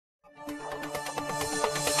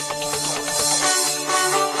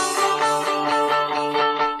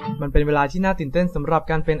มันเป็นเวลาที่น่าตื่นเต้นสำหรับ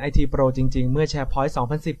การเป็น IT Pro จริงๆเมื่อ SharePoint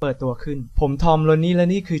 2010 เปิดตัวขึ้นผมทอมโลนี่และ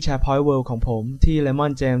นี่คือ SharePoint World ของผมที่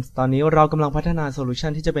Raymond James ตอนนี้เรากำลังพัฒนาโซลูชั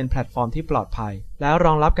นที่จะเป็นแพลตฟอร์มที่ปลอดภัยและร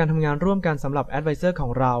องรับการทำงานร่วมกันสำหรับ Advisor ขอ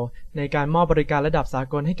งเราในการมอบบริการระดับสา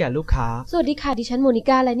กลให้แก่ลูกค้าสวัสดีค่ะดิฉันโมนิ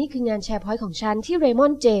ก้าและนี่คืองาน SharePoint ของฉันที่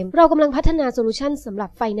Raymond James เรากำลังพัฒนาโซลูชันสำหรับ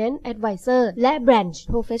Finance Advisor และ Branch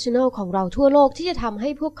Professional ของเราทั่วโลกที่จะทำให้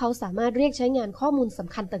พวกเขาสามารถเรียกใช้งานข้อมูลส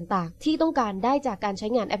ำคัญต่างๆที่ต้องการได้จากการใช้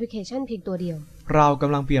งานแอปพลิเคชันเพียงตัวเดียวเราก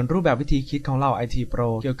ำลังเปลี่ยนรูปแบบวิธีคิดของเรา IT Pro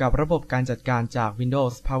เกี่ยวกับระบบการจัดการจาก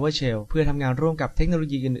Windows PowerShell เพื่อทำงานร่วมกับเทคโนโล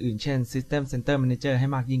ยีอื่นๆเช่น System Center Manager ให้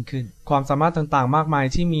มากยิ่งขึ้นความสามารถต่างๆมากมาย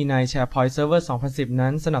ที่มีใน SharePoint Server 2010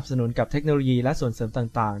 นั้นสนับสนุนกับเทคโนโลยีและส่วนเสริม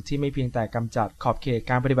ต่างๆที่ไม่เพียงแต่กำจัดขอบเขต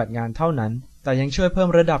การปฏิบัติงานเท่านั้นแต่ยังช่วยเพิ่ม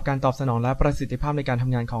ระดับการตอบสนองและประสิทธิภาพในการท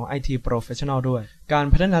ำงานของ IT Professional ด้วยการ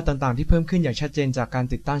พัฒนาต่างๆที่เพิ่มขึ้นอย่างชัดเจนจากการ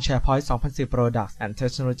ติดตั้ง SharePoint 2010 Products and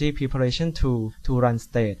Technology Preparation Tool to Run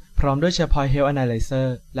State พร้อมด้วย SharePoint Health Analyzer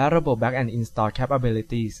และระบบ Back and Install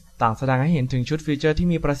Capabilities ต่างแสดงให้เห็นถึงชุดฟีเจอร์ที่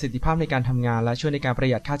มีประสิทธิภาพในการทำงานและช่วยในการประ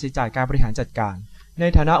หยัดค่าใช้จ่ายการบริหารจัดการใน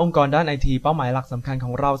ฐานะองค์กรด้าน IT เป้าหมายหลักสำคัญข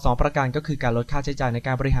องเรา2ประการก็คือการลดค่าใช้จ่ายในก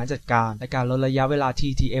ารบริหารจัดการและการลดระยะเวลา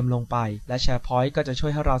TTM ลงไปและ SharePoint ก็จะช่ว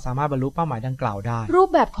ยให้เราสามารถบรรลุเป้าหมายดังกล่าวได้รูป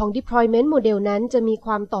แบบของ Deployment Model นั้นจะมีค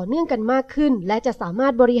วามต่อเนื่องกันมากขึ้นและจะสามาร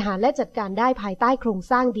ถบริหารและจัดการได้ภายใต้โครง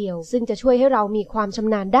สร้างเดียวซึ่งจะช่วยให้เรามีความช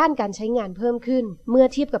ำนาญด้านการใช้งานเพิ่มขึ้นเมื่อ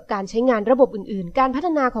เทียบกับการใช้งานระบบอื่นๆการพัฒ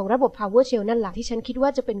นาของระบบ PowerShell นั่นแหละที่ฉันคิดว่า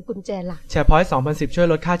จะเป็นกุญแจหลัก SharePoint 2010 ช่วย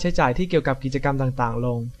ลดค่าใช้จ่ายที่เกี่ยวกับกิจกรรมต่างๆล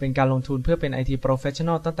งเป็นการลงทุนเพื่อเป็น IT Professional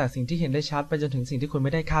ตั้งแต่สิ่งที่เห็นได้ชัดไปจนถึงสิ่งที่คุณไ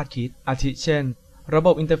ม่ได้คาดคิดอาทิเช่นระบ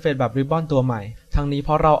บอินเทอร์เฟซแบบริบบอนตัวใหม่ทั้งนี้เพ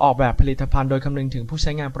ราะเราออกแบบผลิตภัณฑ์โดยคำนึงถึงผู้ใ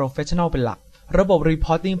ช้งาน Professional เป็นหลักระบบ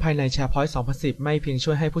Reporting ภายใน SharePoint 2010 ไม่เพียง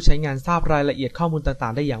ช่วยให้ผู้ใช้งานทราบรายละเอียดข้อมูลต่า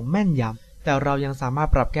งๆได้อย่างแม่นยำแต่เรายังสามารถ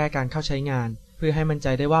ปรับแก้การเข้าใช้งานเพื่อให้มั่นใจ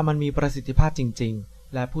ได้ว่ามันมีประสิทธิภาพจริง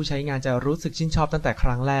ๆและผู้ใช้งานจะรู้สึกชื่นชอบตั้งแต่ค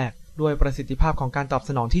รั้งแรกด้วยประสิทธิภาพของการตอบส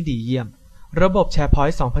นองที่ดีเยี่ยมระบบ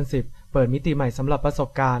SharePoint 2010 เปิดมิติใหม่สำหรับประสบ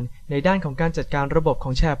การณ์ในด้านของการจัดการระบบข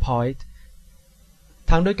อง SharePoint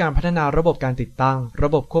ทั้งด้วยการพัฒนาระบบการติดตั้งระ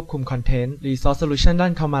บบควบคุมคอนเทนต์ Resource Solution ด้า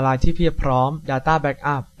น Command Line ที่เพียบพร้อม Data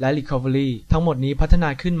Backup และ Recovery ทั้งหมดนี้พัฒนา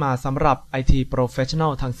ขึ้นมาสำหรับ IT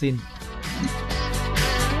Professional ทั้งสิ้น